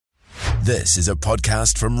This is a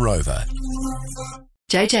podcast from Rover.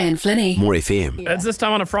 JJ and Flinny. More FM. It's this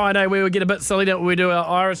time on a Friday where we get a bit silly, don't we? We do our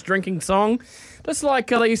Irish drinking song, just like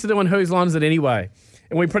they used to do on Whose Line Is It Anyway?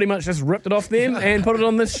 And we pretty much just ripped it off them and put it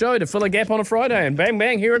on this show to fill a gap on a Friday, and bang,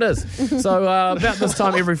 bang, here it is. So about this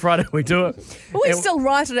time every Friday we do it. But we still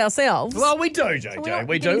write it ourselves. Well, we do, JJ. We're not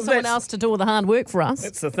We getting do. someone else to do all the hard work for us.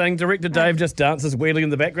 That's the thing. Director Dave just dances weirdly in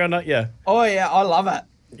the background, don't you? Oh, yeah, I love it.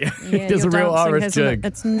 Yeah, Yeah, there's a your real dancing Irish hasn't- jig.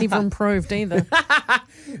 It's never improved either.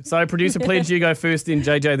 So producer Pledge, you go first, then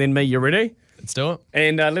JJ, then me. You ready? Let's do it.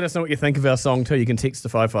 And let us know what you think of our song too. You can text to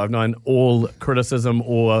 559. All criticism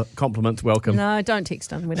or compliments welcome. No, don't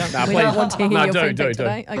text in. We don't. Nah, we please. don't want to hear No, your do, feedback do.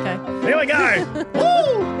 today. Okay. Here we go.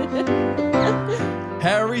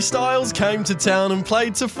 Harry Styles came to town and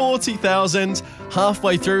played to 40,000.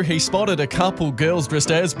 Halfway through, he spotted a couple girls dressed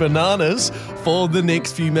as bananas. For the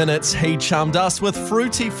next few minutes, he chummed us with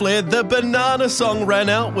fruity flair. The banana song ran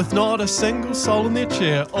out with not a single soul in their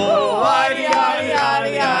chair. Oh, yaddy, yaddy,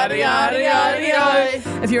 yaddy, yaddy, yaddy, yaddy,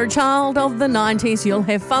 yaddy. If you're a child of the 90s, you'll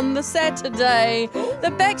have fun this Saturday. The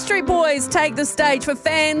Backstreet Boys take the stage for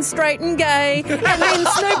fans straight and gay. And then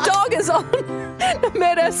Snoop Dogg is on. No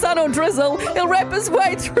matter sun or drizzle, he'll rap his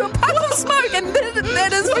way through a puff of smoke, and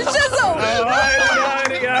that is for shizzle.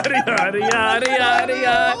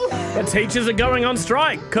 The teachers are going on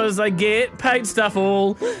strike because they get paid stuff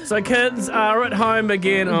all. So kids are at home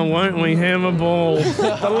again, and won't we have a ball?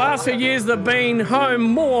 The last few years they've been home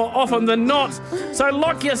more often than not. So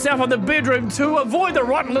lock yourself in the bedroom to avoid the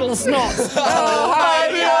rotten little snots.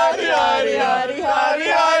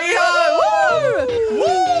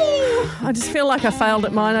 I just feel like I failed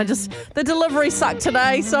at mine. The delivery sucked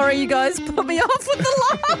today. Sorry, you guys put me off with the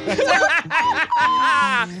laugh.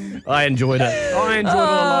 I enjoyed it. I enjoyed it a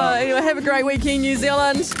lot. Anyway, have a great weekend, New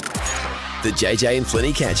Zealand. The JJ and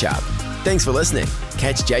Flinny catch up. Thanks for listening.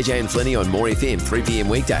 Catch JJ and Flinny on More FM 3 p.m.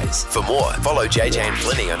 weekdays. For more, follow JJ and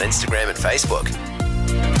Flinny on Instagram and Facebook.